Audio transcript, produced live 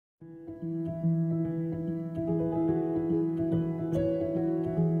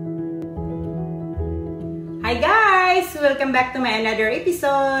Welcome back to my another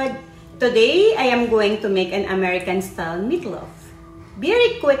episode. Today, I am going to make an American-style meatloaf.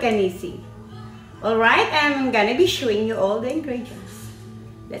 Very quick and easy. Alright, I'm gonna be showing you all the ingredients.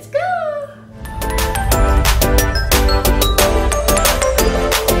 Let's go!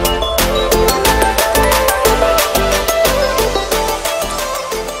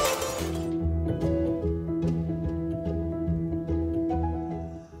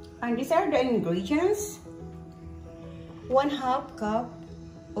 And these are the ingredients. 1/2 cup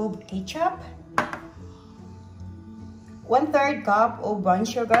of ketchup, 1/3 cup of brown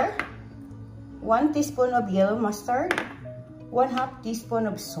sugar, 1 teaspoon of yellow mustard, 1/2 teaspoon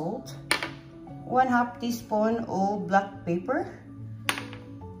of salt, 1/2 teaspoon of black pepper,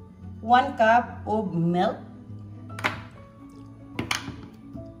 1 cup of milk,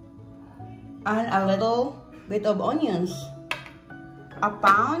 and a little bit of onions, a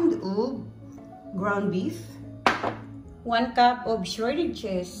pound of ground beef, 1 cup of shredded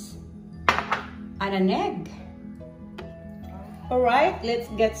cheese, and an egg. Alright, let's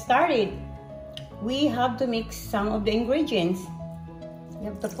get started. We have to mix some of the ingredients.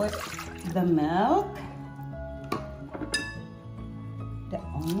 You have to put the milk, the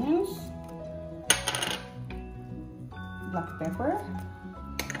onions, black pepper,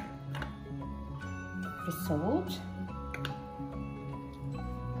 the salt,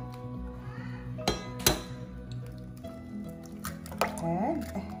 egg.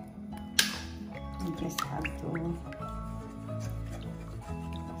 You just have to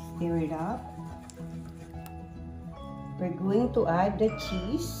stir it up. We're going to add the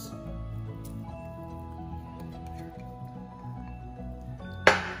cheese.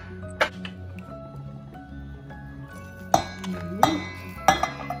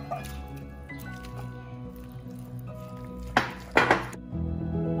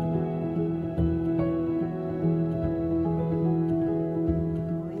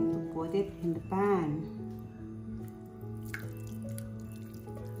 In the pan.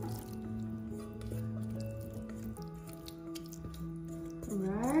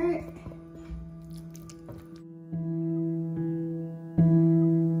 Right.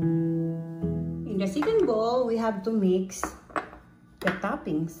 In the second bowl, we have to mix the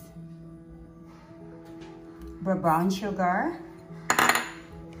toppings. Brown sugar,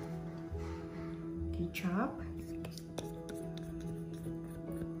 ketchup,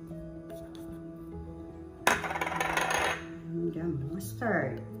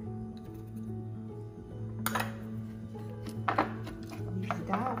 mustard. Mix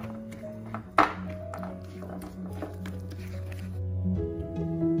it up.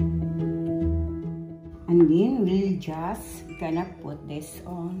 And then we'll just gonna put this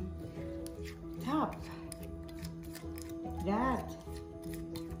on top. Like that.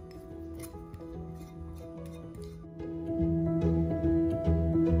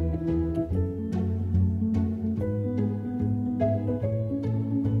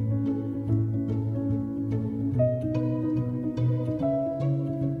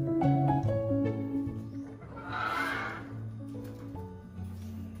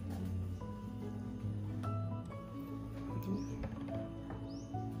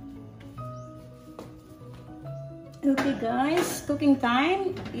 Okay guys, cooking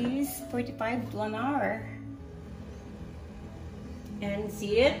time is 45 to an hour. And set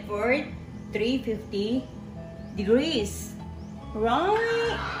it for 350 degrees.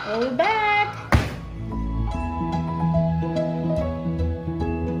 Right, we'll be back.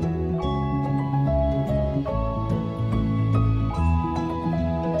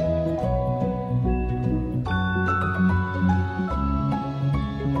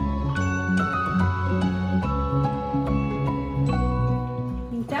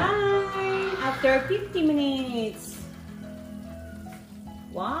 After 50 minutes.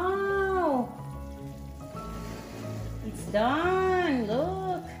 Wow! It's done.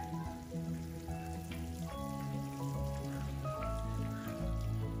 Look.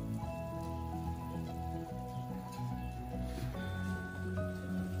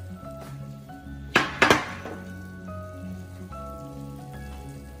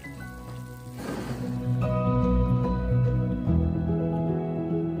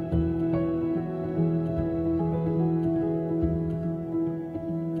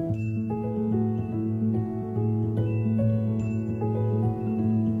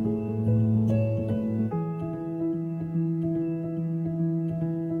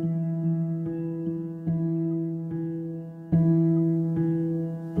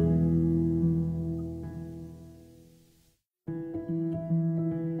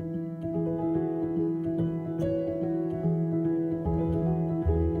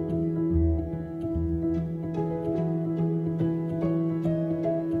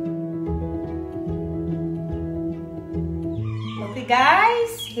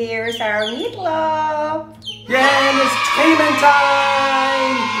 guys, here's our meatloaf. Yay, it's Cayman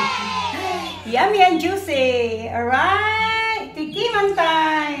time! Yummy and juicy. Alright, tikiman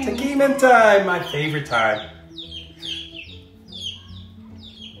time. Cayman time, my favorite time.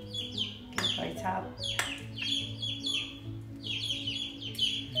 Okay, top.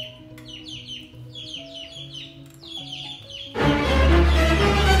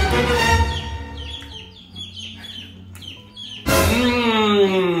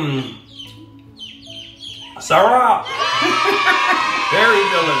 Sarap! Very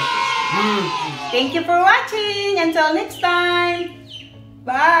delicious. Thank you for watching. Until next time.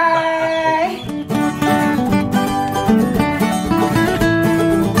 Bye.